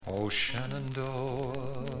O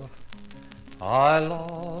Shenandoah, I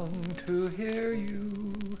long to hear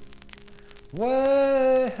you.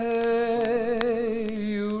 Way, hey,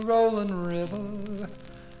 you rolling river.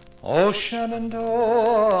 O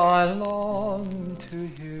Shenandoah, I long to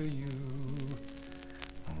hear you.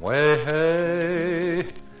 Way, hey,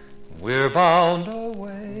 we're bound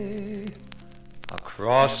away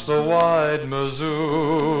across the wide Missouri.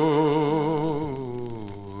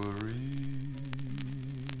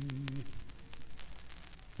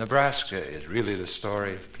 Nebraska is really the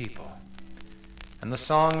story of people. And the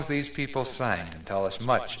songs these people sang tell us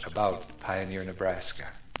much about pioneer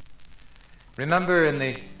Nebraska. Remember, in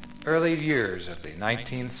the early years of the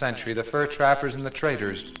 19th century, the fur trappers and the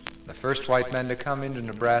traders, the first white men to come into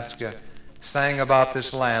Nebraska, sang about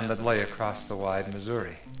this land that lay across the wide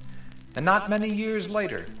Missouri. And not many years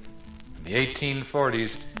later, in the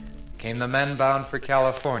 1840s, came the men bound for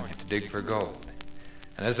California to dig for gold.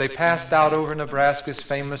 And as they passed out over Nebraska's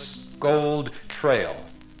famous Gold Trail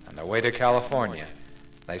on their way to California,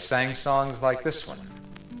 they sang songs like this one.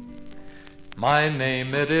 My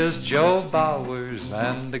name it is Joe Bowers,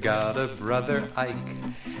 and I got a brother Ike.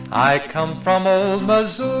 I come from old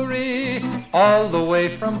Missouri, all the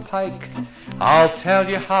way from Pike. I'll tell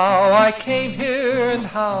you how I came here and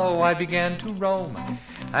how I began to roam,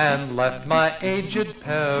 and left my aged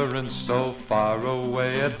parents so far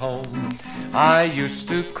away at home. I used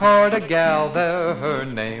to court a gal there, her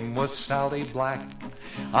name was Sally Black.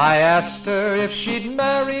 I asked her if she'd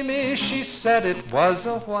marry me, she said it was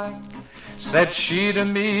a whack. Said she to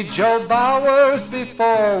me, Joe Bowers,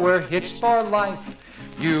 before we're hitched for life,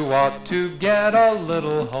 you ought to get a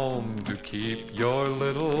little home to keep your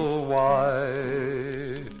little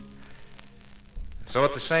wife. So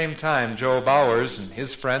at the same time, Joe Bowers and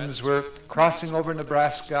his friends were crossing over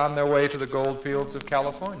Nebraska on their way to the gold fields of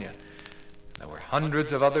California. There were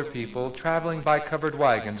hundreds of other people traveling by covered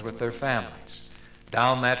wagons with their families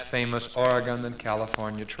down that famous Oregon and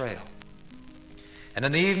California trail. And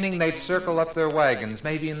in the evening, they'd circle up their wagons,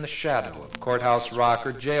 maybe in the shadow of Courthouse Rock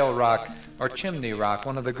or Jail Rock or Chimney Rock,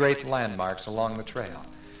 one of the great landmarks along the trail.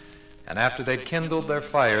 And after they'd kindled their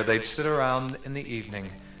fire, they'd sit around in the evening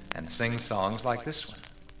and sing songs like this one.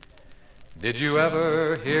 Did you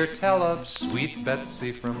ever hear tell of sweet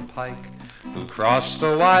Betsy from Pike, who crossed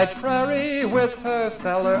the wide prairie with her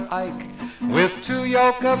feller Ike, with 2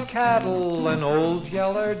 yoke of cattle, an old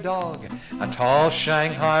yeller dog, a tall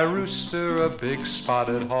Shanghai rooster, a big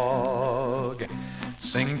spotted hog?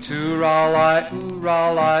 Sing to-ra-li,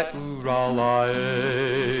 ooh-ra-li,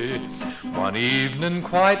 ooh-ra-li. One evening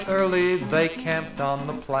quite early they camped on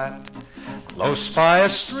the Platte, close by a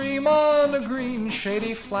stream on a green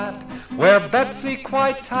shady flat, where Betsy,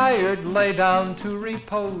 quite tired, lay down to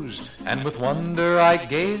repose, and with wonder I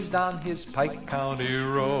gazed on his Pike County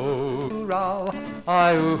road.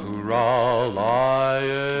 Ooh-ra-li, ooh-ra-li.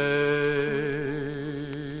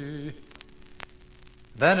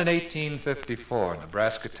 Then in 1854,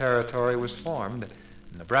 Nebraska Territory was formed.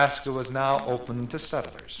 Nebraska was now open to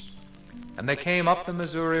settlers. And they came up the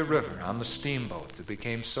Missouri River on the steamboats that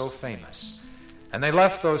became so famous. And they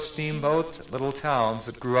left those steamboats at little towns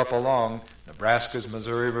that grew up along Nebraska's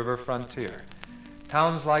Missouri River frontier.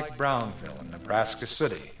 Towns like Brownville and Nebraska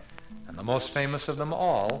City, and the most famous of them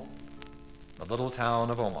all, the little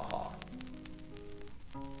town of Omaha.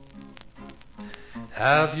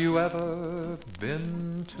 Have you ever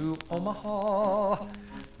been to Omaha,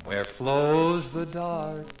 where flows the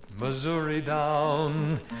dark Missouri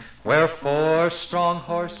down, where 4 strong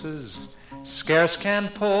horses scarce can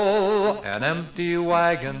pull an empty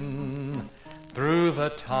wagon through the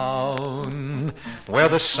town, where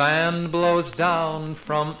the sand blows down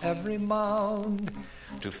from every mound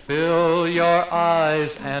to fill your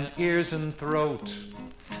eyes and ears and throat,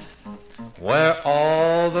 where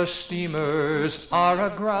all the steamers are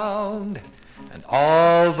aground and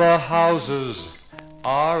all the houses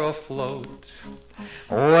are afloat,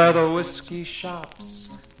 where the whiskey shops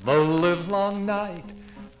the livelong night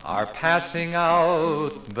are passing out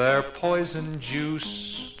their poison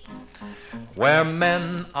juice, where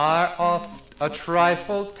men are oft a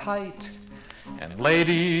trifle tight and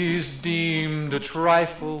ladies deemed a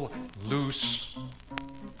trifle loose.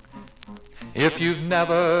 If you've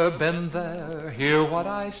never been there, hear what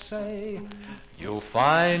I say. You'll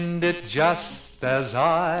find it just as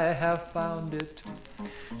I have found it.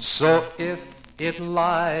 So if it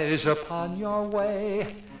lies upon your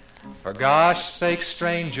way, for gosh sake,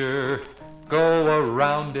 stranger, go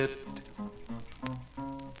around it.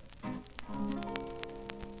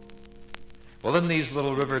 Well, in these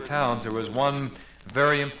little river towns, there was one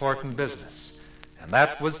very important business, and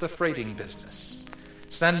that was the freighting business.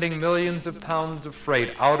 sending millions of pounds of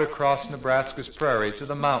freight out across Nebraska's prairie to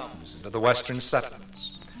the mountains and to the western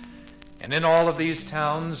settlements. And in all of these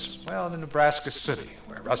towns, well, in Nebraska City,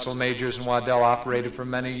 where Russell Majors and Waddell operated for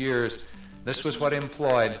many years, this was what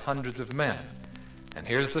employed hundreds of men. And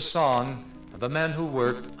here's the song of the men who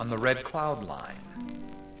worked on the Red Cloud line.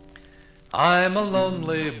 I'm a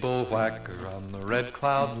lonely bullwhacker on the Red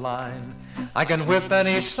Cloud line. I can whip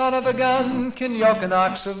any son of a gun, can yoke an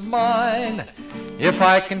ox of mine. If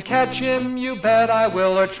I can catch him, you bet I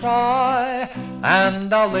will or try.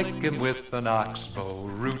 And I'll lick him with an oxbow,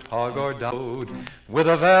 root hog or dode, with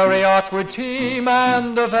a very awkward team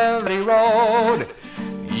and a very road.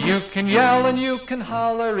 You can yell and you can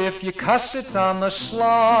holler, if you cuss it's on the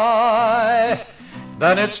sly.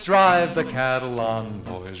 Then it's drive the cattle on,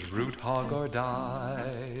 boys, root hog or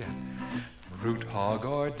die, root hog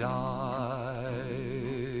or die.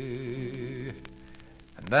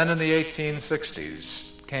 And then in the 1860s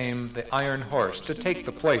came the iron horse to take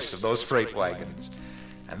the place of those freight wagons.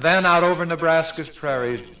 And then out over Nebraska's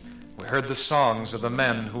prairies, we heard the songs of the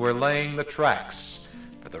men who were laying the tracks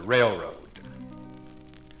for the railroad.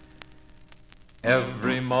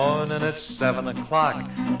 Every morning at 7 o'clock,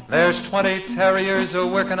 there's 20 terriers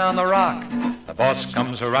a-working on the rock. The boss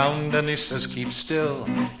comes around and he says, keep still.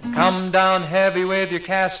 Come down heavy with your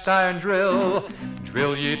cast iron drill.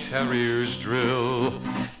 Drill ye terriers, drill.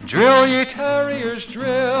 Drill ye terriers,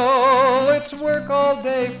 drill. It's work all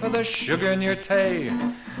day for the sugar in your tay.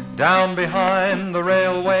 Down behind the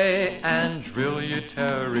railway and drill ye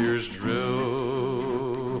terriers,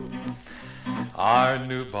 drill. Our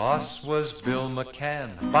new boss was Bill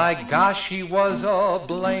McCann. By gosh, he was a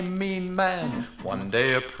blame mean man. One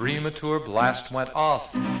day a premature blast went off.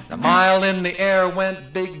 A mile in the air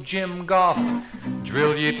went Big Jim Goff.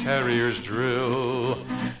 Drill ye terriers, drill.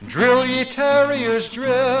 Drill ye terriers,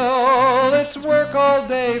 drill. It's work all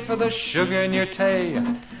day for the sugar in your tay.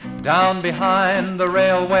 Down behind the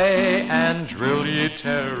railway and drill ye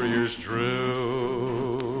terriers,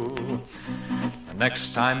 drill.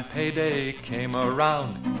 Next time payday came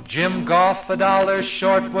around, Jim Goff $1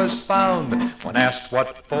 short was found. When asked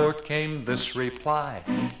what for, came this reply: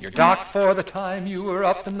 you're docked for the time you were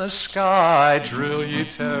up in the sky. Drill ye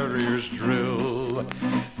terriers, drill.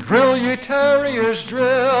 Drill ye terriers,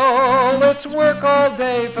 drill. It's work all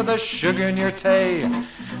day for the sugar in your tay.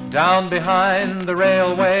 Down behind the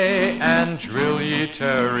railway and drill ye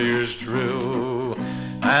terriers, drill.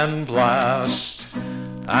 And blast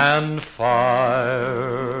and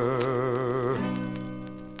fire.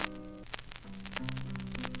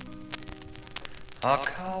 A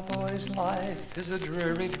cowboy's life is a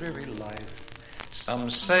dreary, dreary life.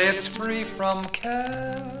 Some say it's free from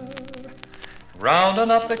care,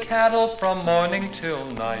 rounding up the cattle from morning till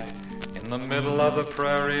night in the middle of the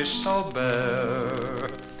prairie so bare.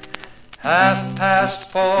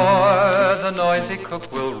 4:30, the noisy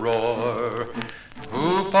cook will roar,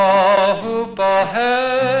 hoop-a, hoop-a,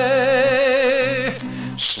 hey.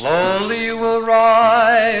 Slowly you will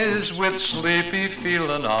rise with sleepy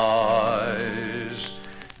feeling eyes.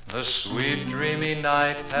 The sweet dreamy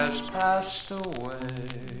night has passed away.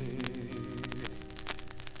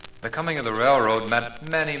 The coming of the railroad meant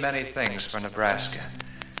many, many things for Nebraska.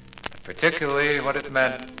 But particularly what it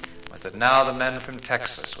meant was that now the men from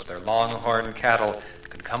Texas with their longhorn cattle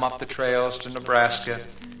could come up the trails to Nebraska,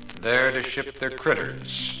 there to ship their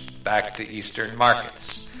critters back to eastern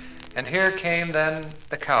markets. And here came then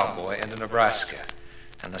the cowboy into Nebraska,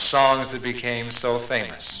 and the songs that became so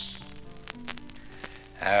famous.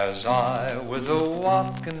 As I was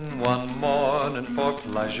a-walking one morning for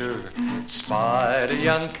pleasure, spied a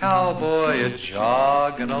young cowboy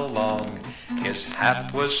a-jogging along. His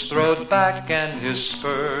hat was throwed back and his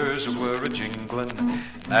spurs were a-jingling.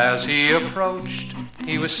 As he approached,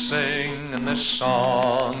 he was singing this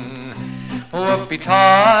song.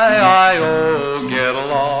 Whoopie-tie-I-oh, get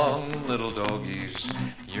along, little doggies.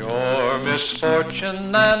 Your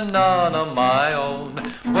misfortune and none of my own.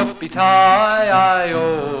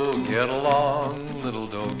 Whoopie-tie-I-oh, get along, little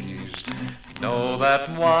doggies. Know that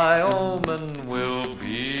Wyoming will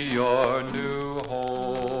be your new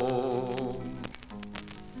home.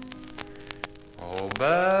 Oh,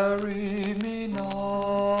 bury me not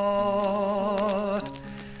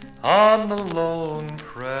on the lone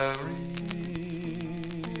prairie.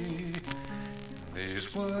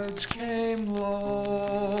 These words came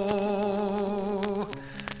low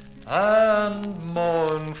and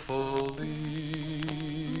mournfully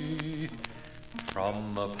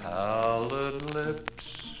from the pallid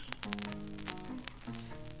lips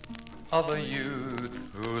of a youth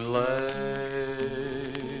who lay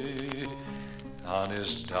on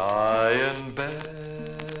his dying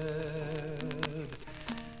bed.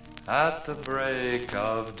 at the break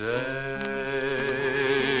of day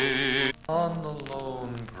on the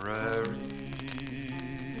lone prairie.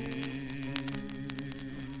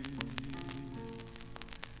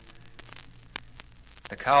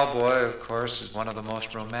 The cowboy, of course, is one of the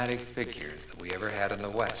most romantic figures that we ever had in the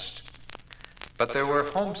West. But there were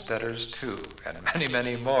homesteaders, too, and many,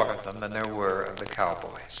 many more of them than there were of the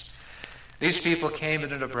cowboys. These people came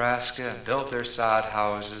into Nebraska, built their sod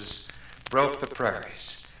houses, broke the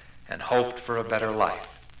prairies, and hoped for a better life.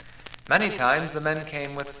 Many times the men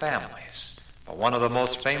came with families, but one of the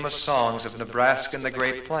most famous songs of Nebraska and the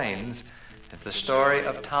Great Plains is the story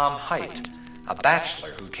of Tom Hite, a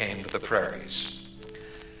bachelor who came to the prairies.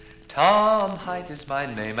 Tom Hite is my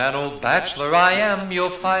name, an old bachelor I am. You'll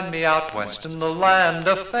find me out west in the land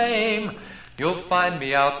of fame. You'll find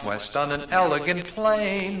me out west on an elegant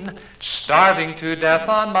plain, starving to death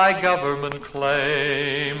on my government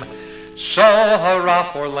claim. So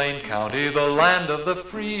hurrah for Lane County, the land of the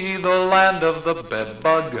free, the land of the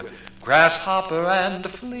bedbug, grasshopper, and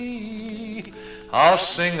flea. I'll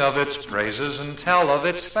sing of its praises and tell of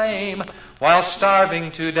its fame, while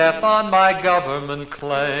starving to death on my government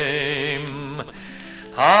claim.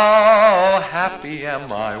 How happy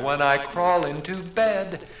am I when I crawl into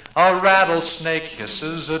bed, a rattlesnake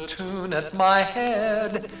hisses a tune at my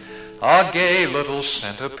head. A gay little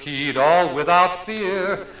centipede, all without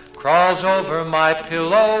fear, crawls over my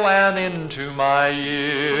pillow and into my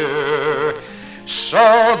ear.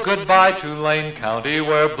 So goodbye to Lane County,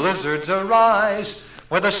 where blizzards arise,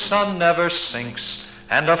 where the sun never sinks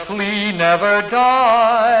and a flea never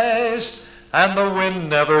dies, and the wind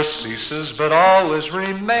never ceases but always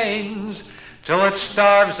remains till it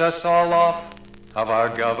starves us all off of our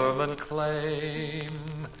government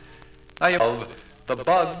claim. I love the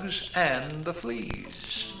bugs and the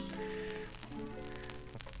fleas.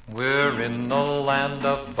 We're in the land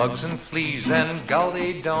of bugs and fleas, and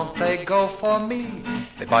golly, don't they go for me.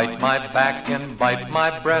 They bite my back and bite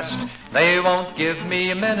my breast. They won't give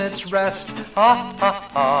me a minute's rest. Ha, ha,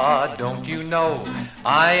 ha, don't you know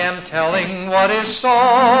I am telling what is so?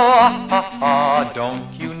 Ha, ha, ha,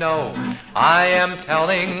 don't you know I am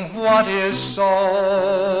telling what is so?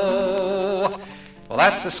 Well,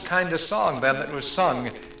 that's this kind of song, then, that was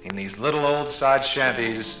sung in these little old sod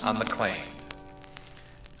shanties on the claim.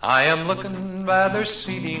 I am looking rather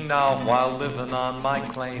seedy now while living on my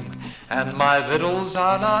claim, and my victuals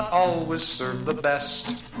are not always served the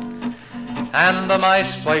best. And the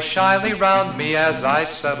mice play shyly round me as I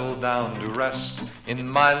settle down to rest in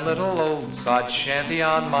my little old sod shanty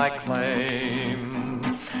on my claim.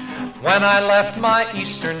 When I left my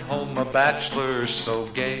eastern home a bachelor so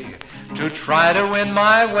gay, to try to win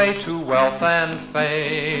my way to wealth and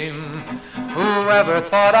fame, whoever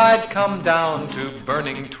thought I'd come down to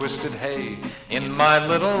burning twisted hay in my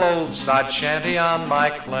little old sod shanty on my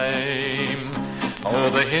claim? Oh,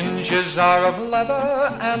 the hinges are of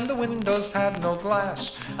leather, and the windows have no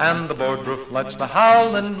glass, and the board roof lets the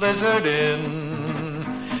howling blizzard in.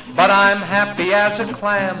 But I'm happy as a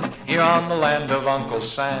clam here on the land of Uncle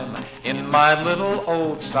Sam, in my little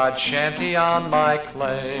old sod shanty on my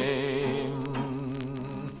claim.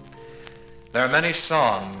 There are many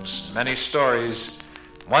songs, many stories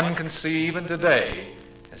one can see even today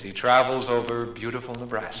as he travels over beautiful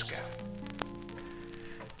Nebraska.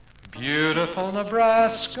 Beautiful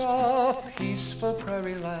Nebraska, peaceful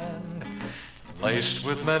prairie land, laced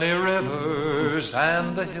with many rivers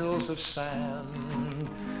and the hills of sand.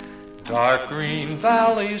 Dark green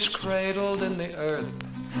valleys cradled in the earth,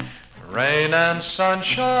 rain and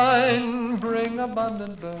sunshine bring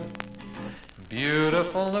abundant birth.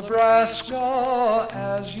 Beautiful Nebraska,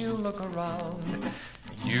 as you look around,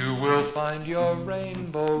 you will find your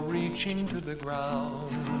rainbow reaching to the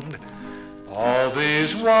ground. All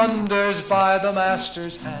these wonders by the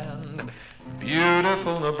Master's hand,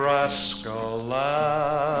 beautiful Nebraska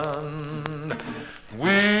land.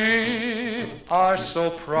 We are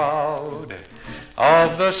so proud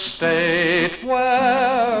of the state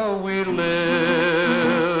where we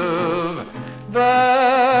live.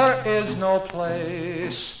 There is no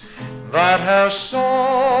place that has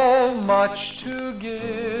so much to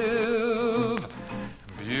give.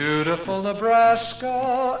 Beautiful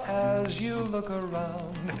Nebraska, as you look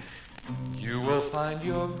around, you will find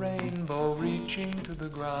your rainbow reaching to the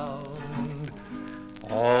ground.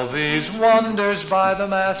 All these wonders by the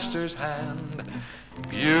Master's hand,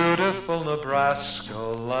 beautiful Nebraska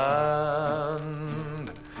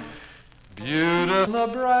land. Beautiful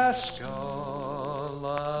Nebraska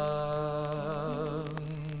land.